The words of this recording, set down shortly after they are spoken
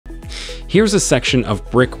Here's a section of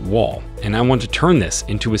brick wall, and I want to turn this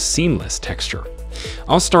into a seamless texture.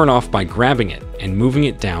 I'll start off by grabbing it and moving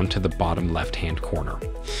it down to the bottom left-hand corner.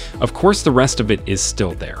 Of course, the rest of it is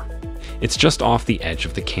still there. It's just off the edge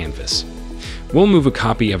of the canvas. We'll move a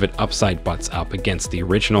copy of it upside butts up against the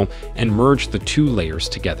original and merge the two layers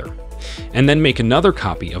together. And then make another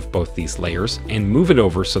copy of both these layers and move it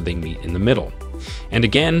over so they meet in the middle. And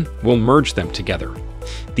again, we'll merge them together.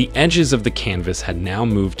 The edges of the canvas had now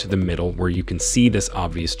moved to the middle where you can see this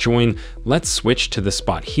obvious join. Let's switch to the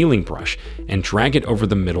spot healing brush and drag it over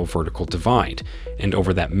the middle vertical divide and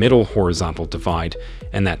over that middle horizontal divide,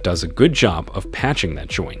 and that does a good job of patching that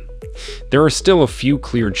join. There are still a few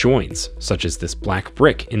clear joins, such as this black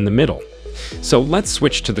brick in the middle. So let's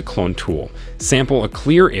switch to the clone tool, sample a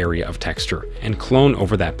clear area of texture, and clone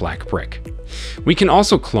over that black brick. We can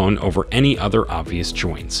also clone over any other obvious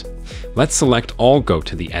joins. Let's select all, go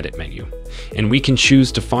to the Edit menu, and we can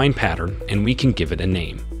choose Define Pattern, and we can give it a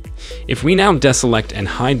name. If we now deselect and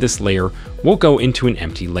hide this layer, we'll go into an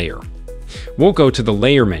empty layer. We'll go to the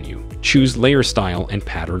Layer menu, choose Layer Style and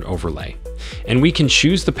Pattern Overlay, and we can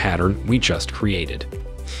choose the pattern we just created.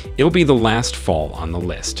 It'll be the last fall on the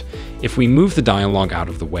list. If we move the dialog out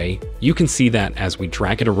of the way, you can see that as we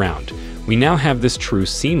drag it around, we now have this true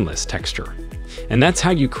seamless texture. And that's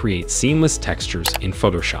how you create seamless textures in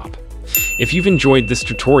Photoshop. If you've enjoyed this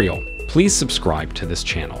tutorial, please subscribe to this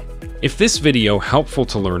channel. If this video helpful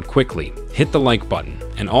to learn quickly, hit the like button,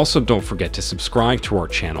 and also don't forget to subscribe to our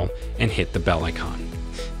channel and hit the bell icon.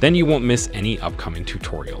 Then you won't miss any upcoming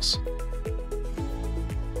tutorials.